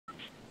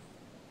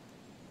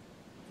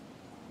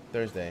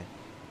Thursday.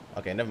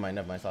 Okay, never mind,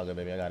 never mind. It's all good,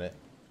 baby. I got it.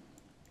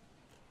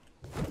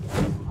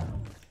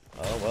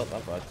 Oh, well,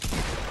 I'm fucked.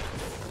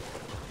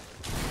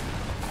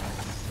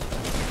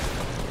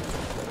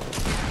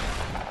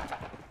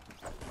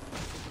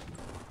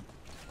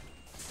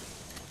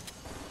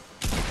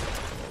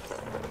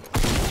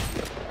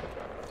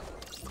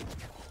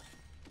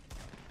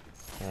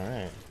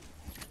 Alright.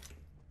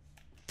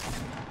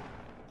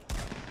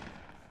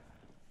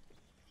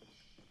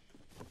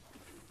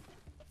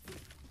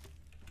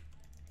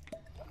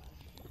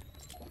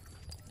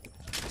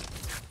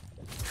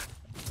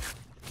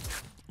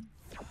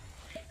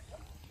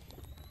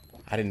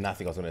 I did not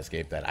think I was gonna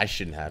escape that. I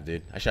shouldn't have,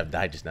 dude. I should have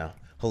died just now.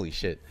 Holy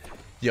shit.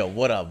 Yo,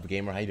 what up,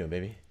 gamer? How you doing,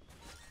 baby?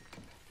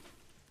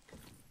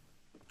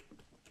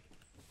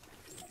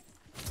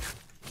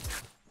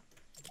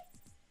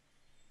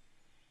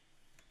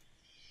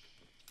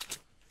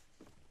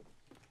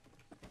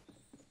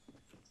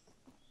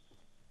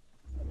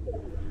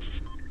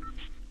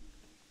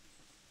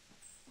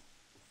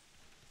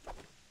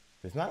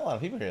 There's not a lot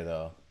of people here,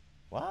 though.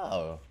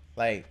 Wow.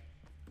 Like...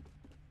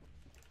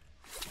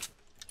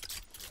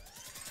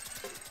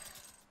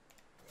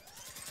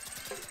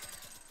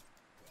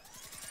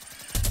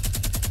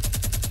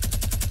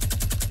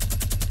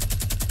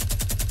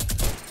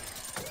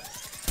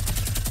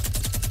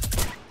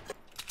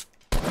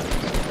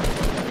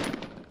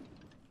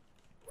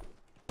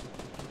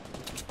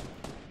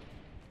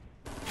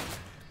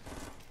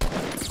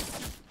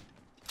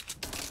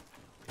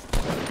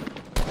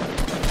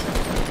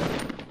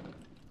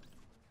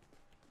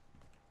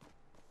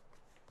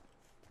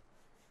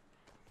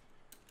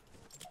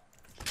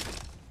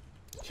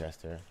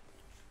 Chester.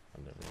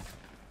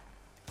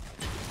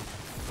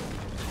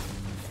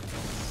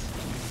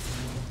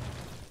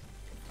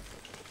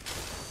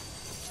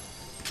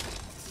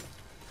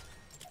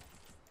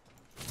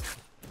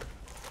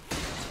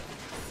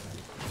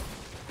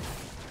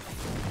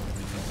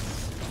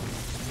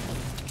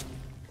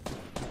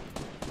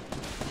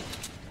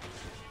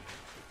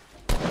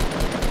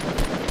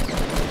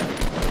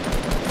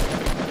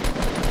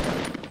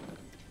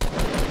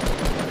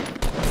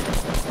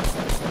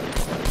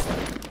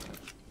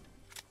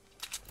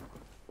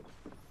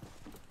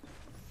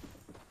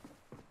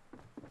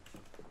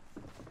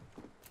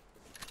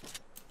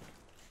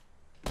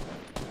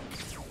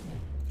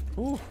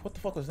 Ooh, what the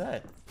fuck was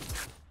that?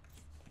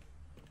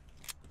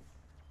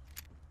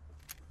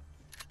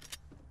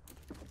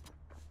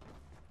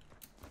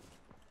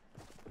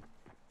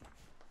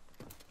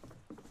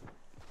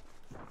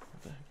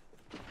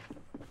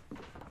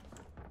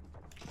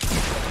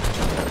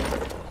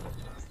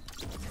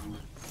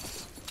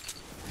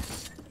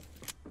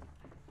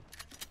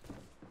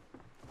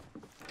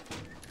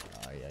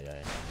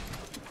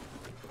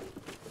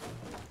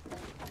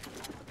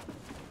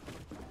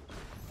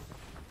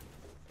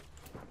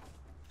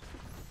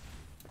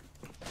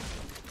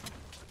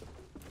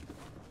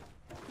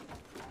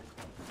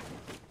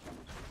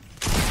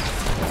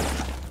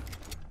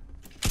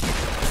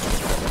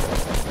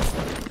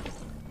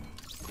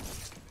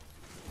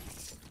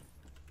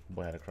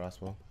 Boy had a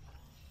crossbow.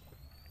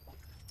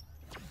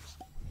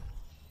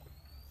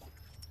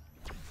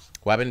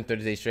 What happened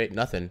 30 days straight?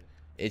 Nothing.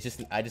 It's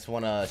just I just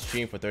want to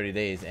stream for 30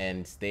 days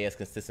and stay as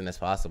consistent as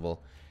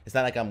possible. It's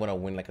not like I'm gonna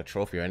win like a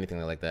trophy or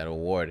anything like that, or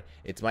award.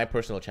 It's my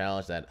personal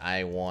challenge that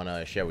I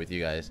wanna share with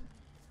you guys.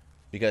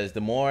 Because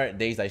the more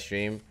days I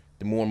stream,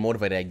 the more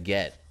motivated I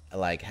get.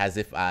 Like as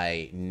if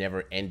I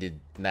never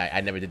ended.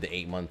 I never did the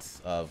 8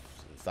 months of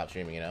stop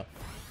streaming. You know.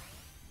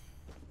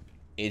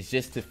 It's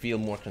just to feel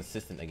more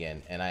consistent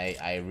again, and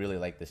I really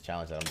like this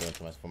challenge that I'm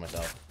doing for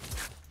myself.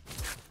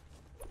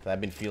 So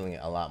I've been feeling it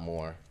a lot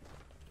more.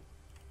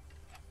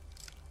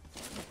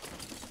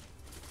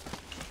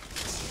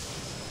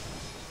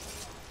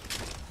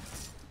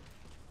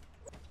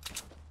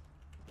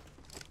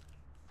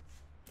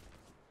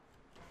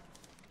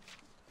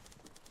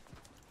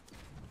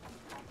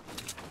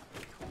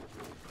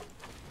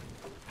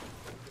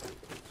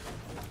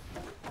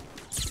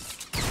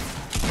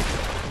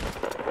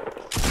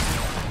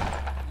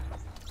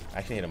 I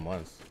actually hit him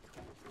once.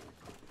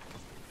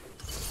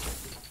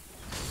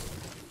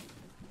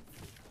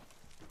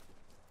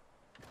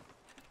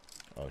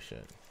 Oh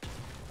shit.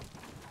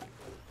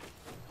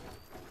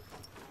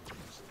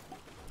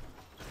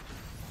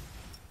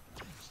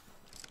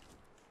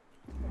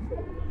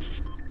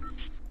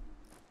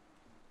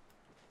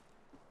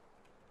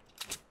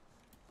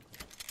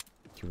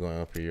 Keep going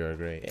up for your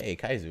great. Hey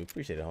Kaizu,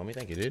 appreciate it, homie.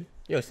 Thank you, dude.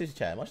 Yo, Stitch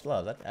Chat, much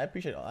love. I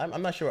appreciate it.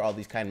 I'm not sure where all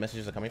these kind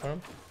messages are coming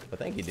from, but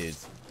thank you,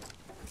 dudes.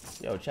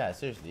 Yo, chat,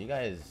 seriously, you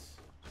guys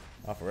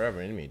are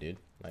forever in me, dude.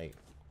 Like,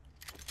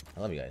 I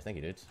love you guys. Thank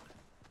you, dudes.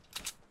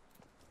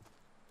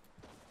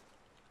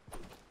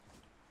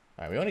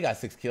 Alright, we only got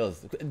 6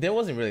 kills. There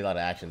wasn't really a lot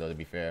of action, though, to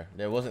be fair.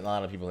 There wasn't a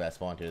lot of people that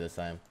spawned here this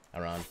time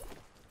around.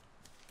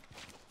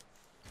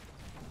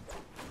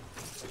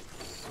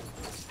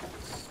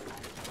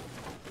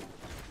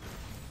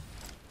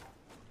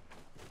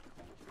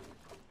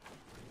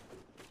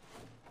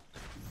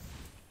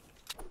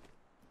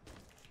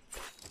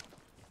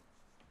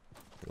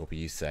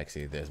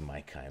 OPscT. There's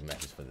my kind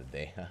message for the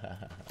day.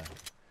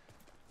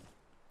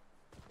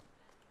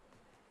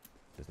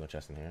 There's no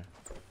chest in here.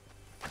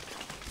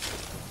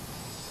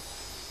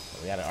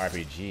 We got an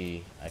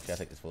RPG. Actually, I'll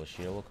take this full of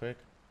shield real quick.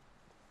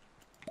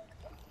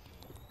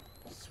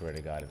 Swear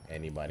to God, if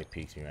anybody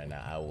peeks me right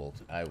now, I will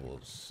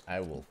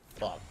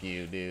fuck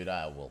you, dude.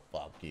 I will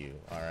fuck you.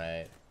 All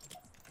right.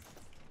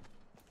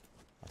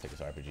 I'll take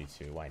this RPG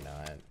too. Why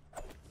not?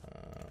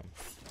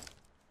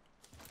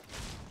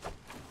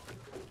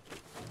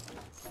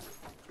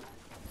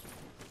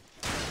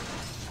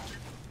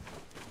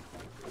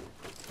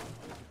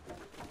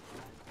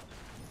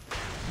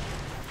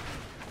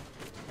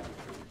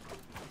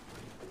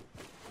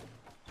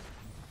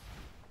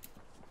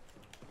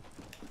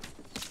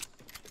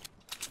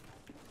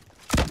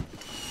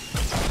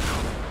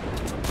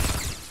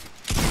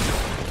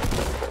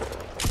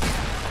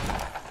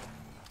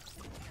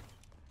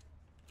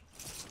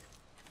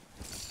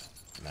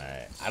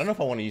 I don't know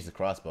if I want to use the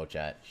crossbow,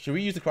 chat. Should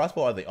we use the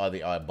crossbow or the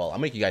bolt? I'll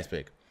make you guys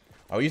pick.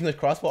 Are we using the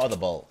crossbow or the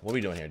bolt? What are we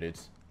doing here,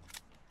 dudes?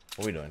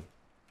 What are we doing?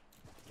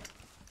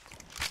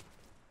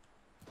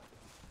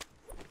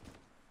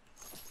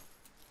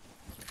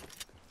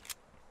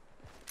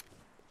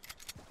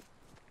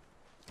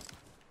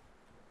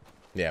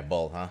 Yeah,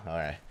 bolt, huh? All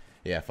right.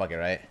 Yeah, fuck it,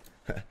 right?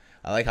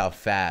 I like how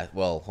fast.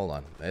 Well, hold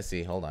on. Let's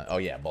see. Hold on. Oh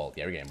yeah, bolt.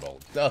 Yeah, we're getting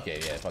bolt. Okay,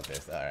 yeah, fuck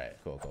this. All right,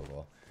 cool, cool,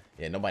 cool.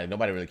 Yeah,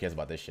 nobody really cares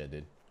about this shit,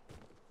 dude.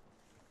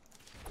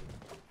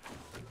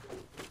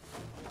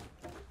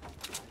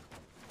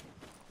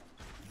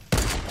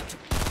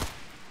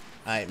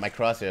 Alright, my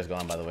crosshair is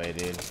gone, by the way,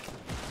 dude.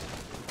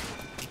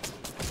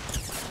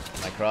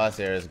 My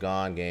crosshair is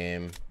gone,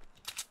 game.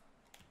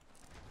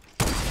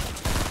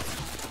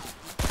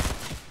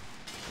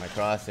 My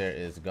crosshair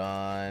is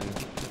gone.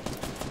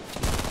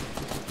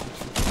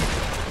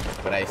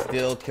 But I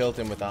still killed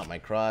him without my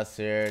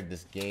crosshair.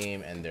 This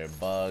game and their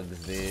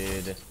bugs,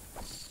 dude.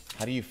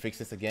 How do you fix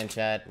this again,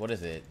 chat? What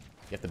is it?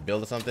 You have to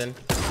build or something?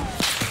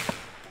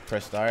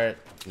 Press start.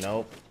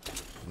 Nope.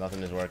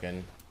 Nothing is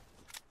working.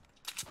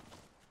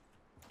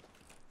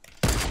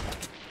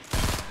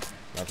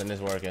 Nothing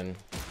is working.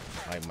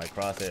 My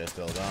crosshair is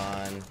still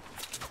gone.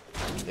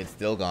 It's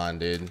still gone,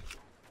 dude.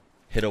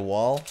 Hit a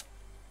wall?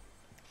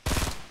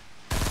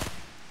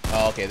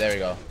 Oh, okay, there we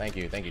go. Thank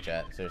you,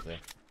 chat. Seriously.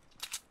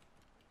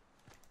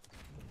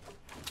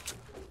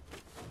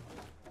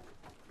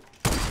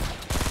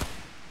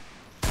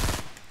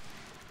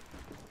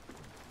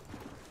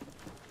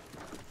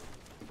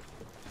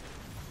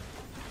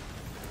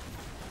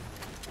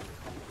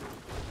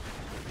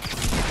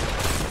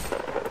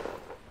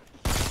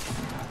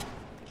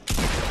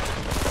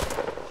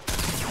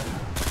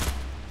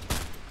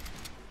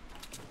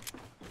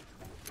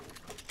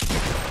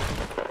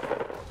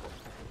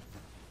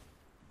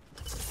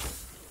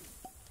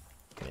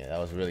 That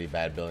was really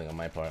bad building on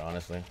my part,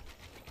 honestly.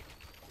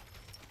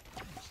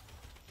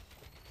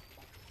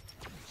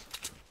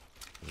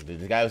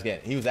 The guy was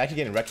actually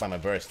getting wrecked by my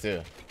burst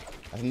too.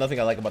 That's another thing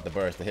I like about the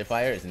burst. The hip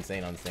fire is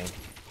insane on this thing.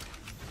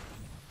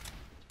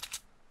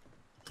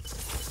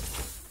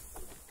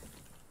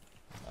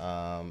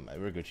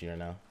 We're Gucci right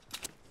now.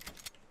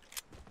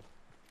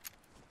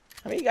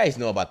 How many of you guys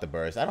know about the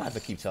burst? I don't have to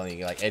keep telling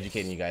you, like,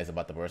 educating you guys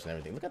about the burst and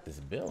everything. Look at this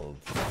build.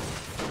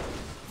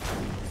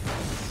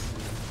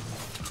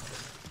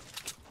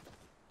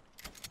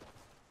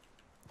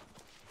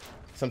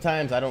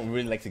 Sometimes I don't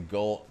really like to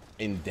go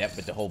in depth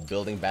with the whole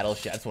building battle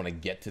shit. I just want to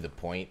get to the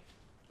point.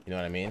 You know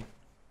what I mean?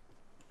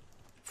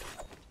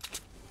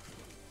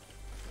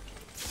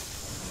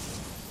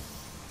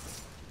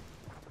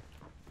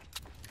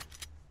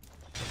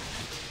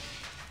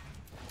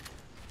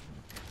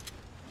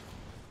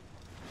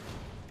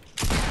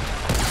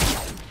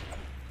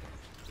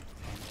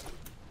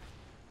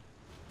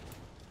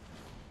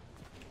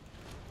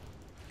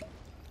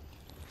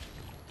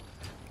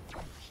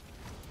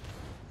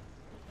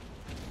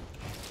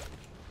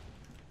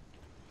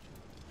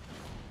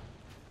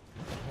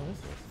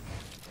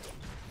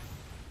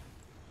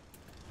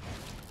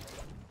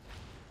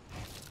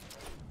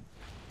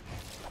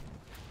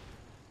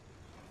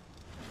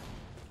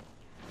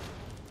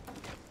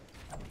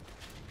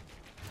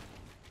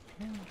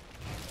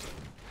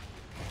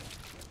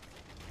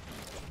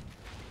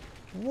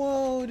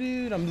 Whoa,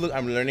 dude! I'm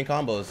learning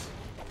combos.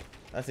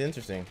 That's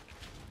interesting.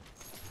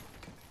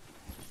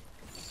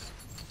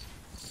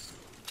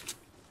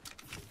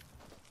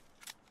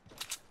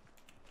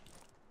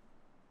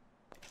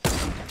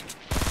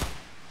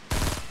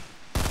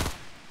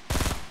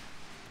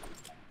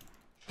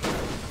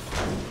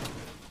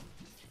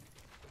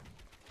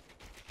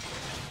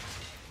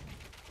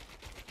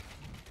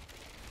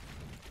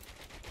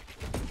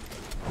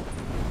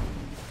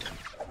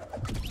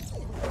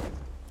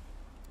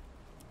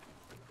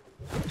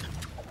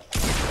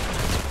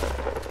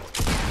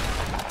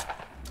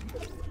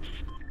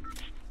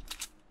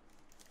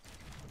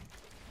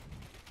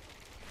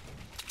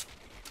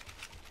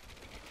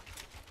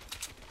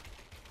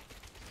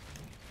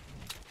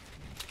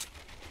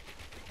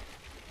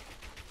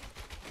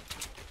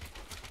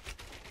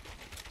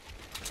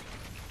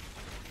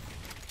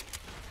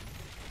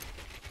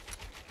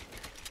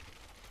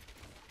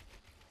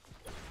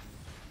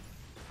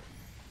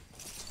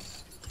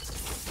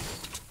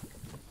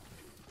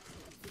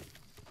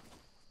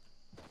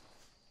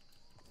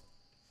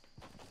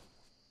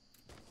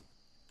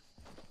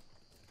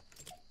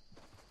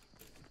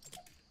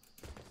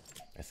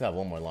 still have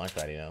one more launch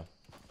pad, you know.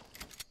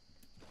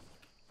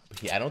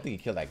 I don't think he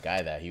killed that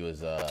guy that he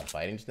was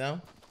fighting just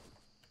now.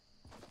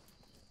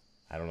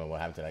 I don't know what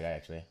happened to that guy,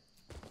 actually.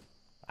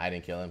 I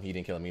didn't kill him. He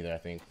didn't kill him either, I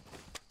think.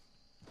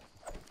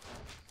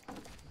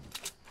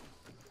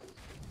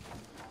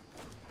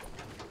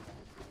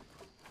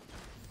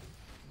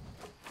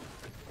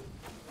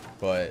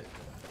 But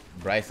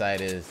bright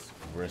side is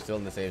we're still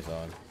in the safe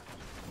zone.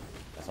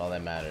 That's all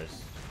that matters.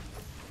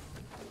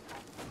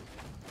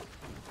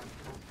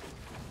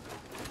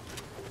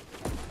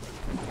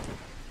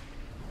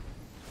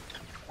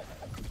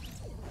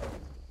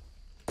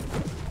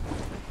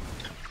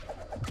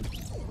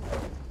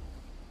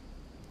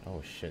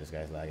 Oh shit, this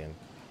guy's lagging.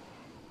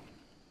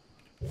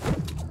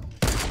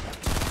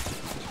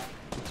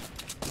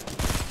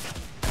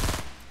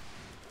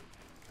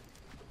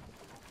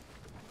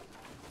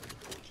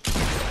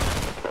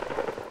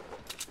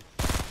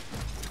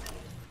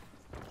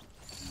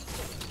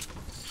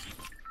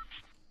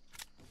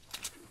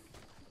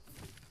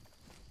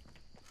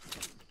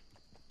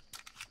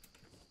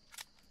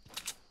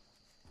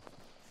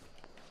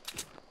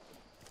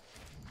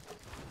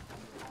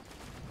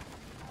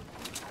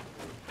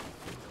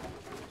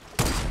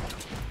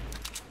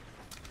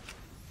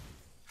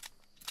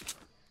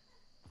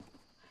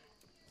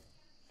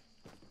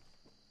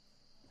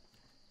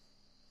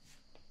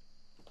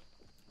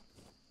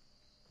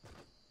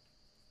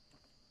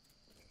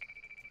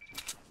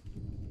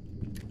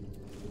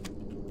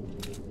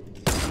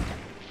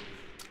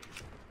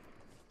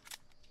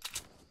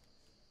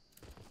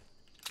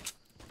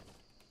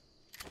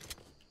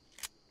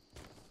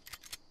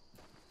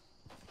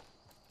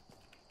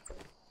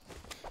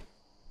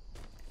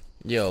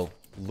 Yo,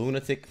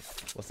 lunatic.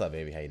 What's up,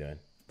 baby? How you doing?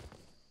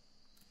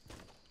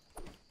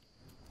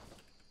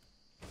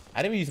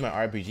 I didn't even use my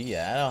RPG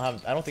yet. I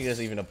don't think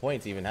there's even a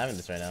point to even having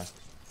this right now.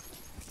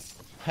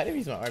 I didn't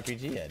use my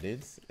RPG yet,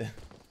 dudes.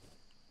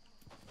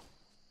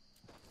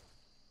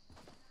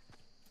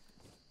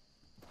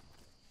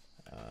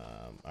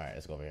 Alright,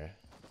 let's go over here.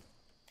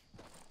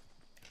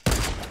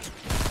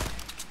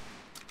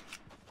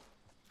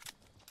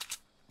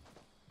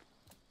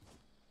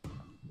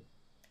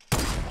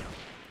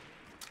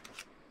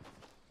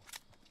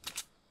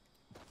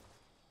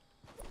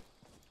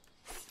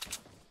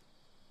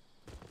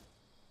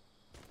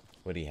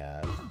 What do he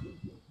have?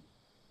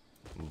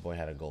 My boy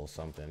had a goal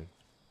something.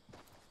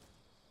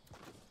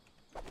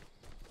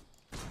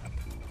 I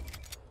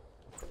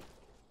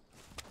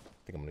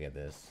think I'm gonna get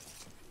this.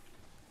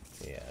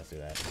 Yeah, let's do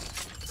that.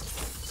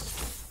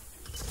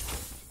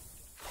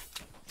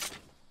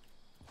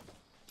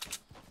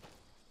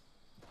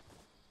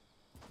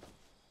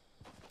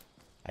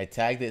 I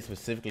tagged it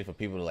specifically for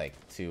people to like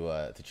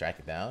to track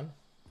it down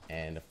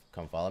and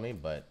come follow me,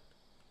 but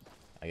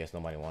I guess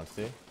nobody wants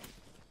to.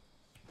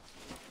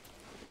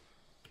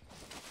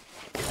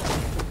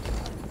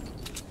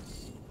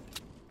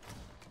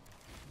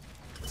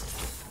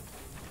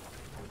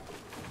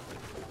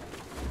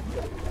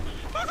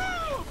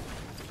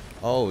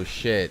 Oh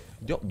shit.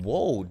 Yo,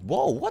 whoa,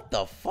 what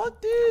the fuck,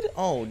 dude?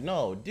 Oh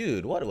no,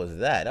 dude, what was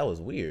that? That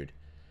was weird.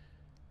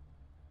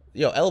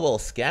 Yo, Elbow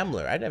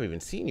Scamler, I'd never even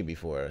seen you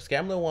before.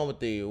 Scamler one with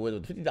the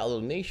 $50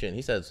 donation.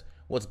 He says,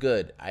 "What's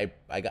good? I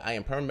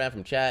am permanent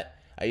from chat.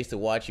 I used to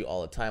watch you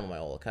all the time on my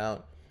old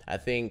account. I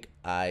think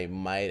I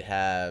might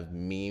have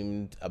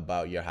memed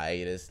about your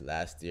hiatus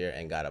last year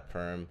and got a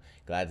perm.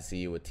 Glad to see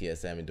you with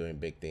TSM and doing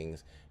big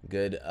things.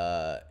 Good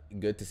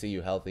to see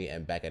you healthy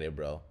and back at it,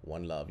 bro.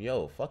 One love."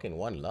 Yo, fucking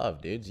one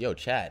love, dudes. Yo,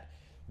 chat.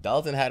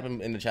 Dalton had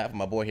him in the chat for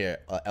my boy here,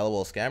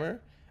 LOL Scammer.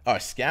 Or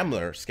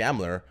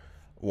Scamler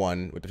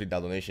one with the $50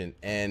 donation.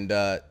 And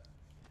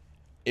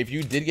if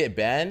you did get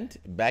banned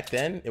back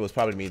then, it was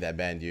probably me that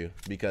banned you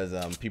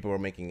because people were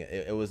making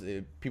it was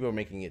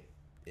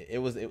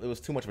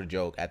too much of a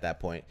joke at that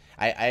point.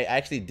 I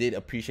actually did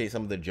appreciate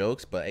some of the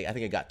jokes, but I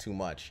think it got too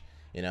much,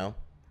 you know?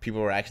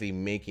 People were actually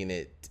making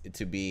it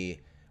to be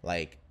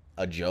like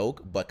a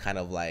joke, but kind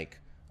of like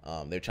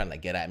they're trying to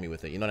like get at me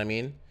with it, you know what I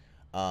mean?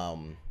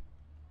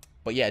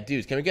 But yeah,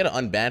 dudes, can we get an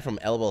unbanned from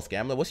LOL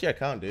Scamler? What's your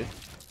account, dude?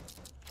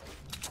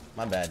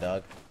 My bad,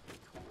 dog.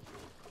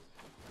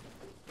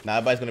 Now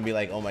everybody's gonna be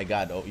like, "Oh my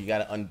god, oh, you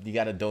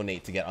gotta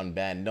donate to get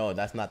unbanned." No,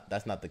 that's not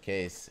the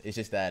case. It's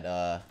just that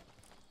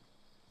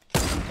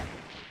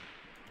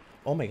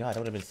oh my god, that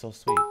would have been so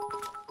sweet.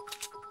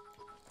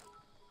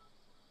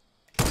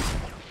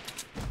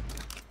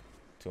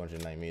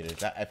 $209 meters.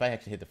 If I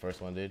actually hit the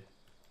first one, dude.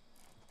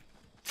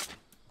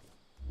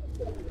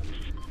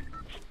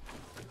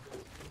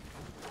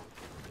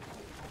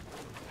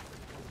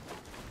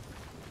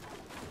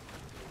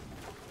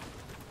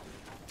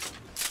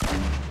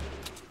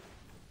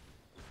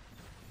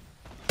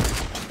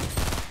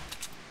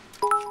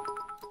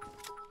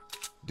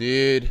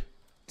 Dude,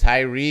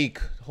 Tyreek.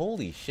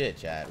 Holy shit,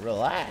 chat.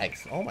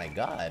 Relax. Oh my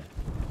god.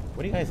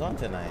 What are you guys on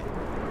tonight?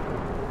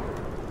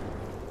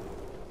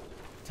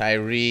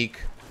 Tyreek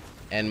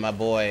and my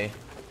boy.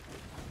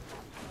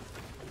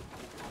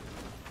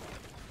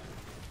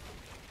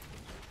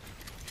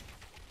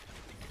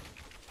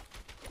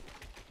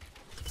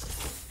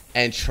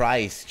 And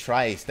Trice.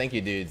 Thank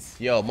you, dudes.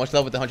 Yo, much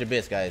love with the 100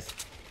 bits, guys.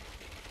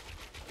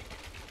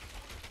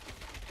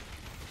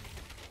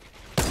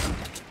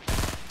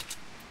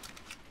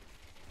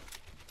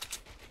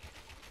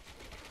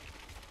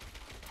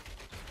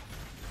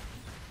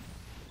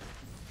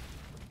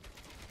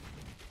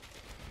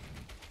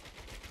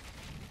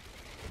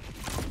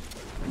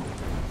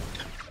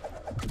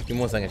 Give me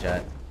 1 second,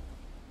 chat.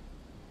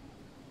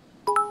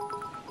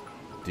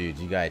 Dude,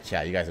 you guys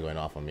are going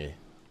off on me.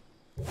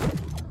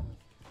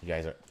 You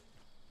guys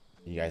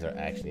are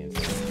actually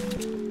insane.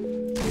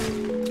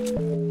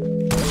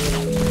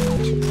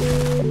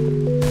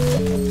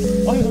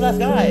 Oh, he was the last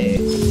guy.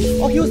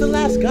 Oh, he was the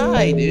last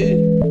guy,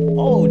 dude.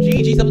 Oh,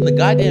 GG's up in the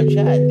goddamn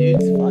chat,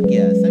 dudes. Fuck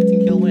yeah,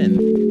 17 kill win.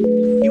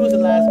 He was the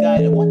last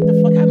guy. What the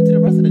fuck happened to the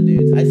rest of the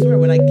dudes? I swear,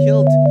 when I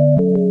killed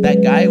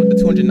that guy with the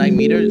 209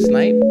 meter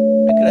snipe,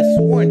 I could have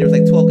sworn there was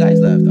like 12 guys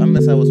left.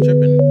 Unless I was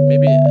tripping.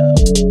 Maybe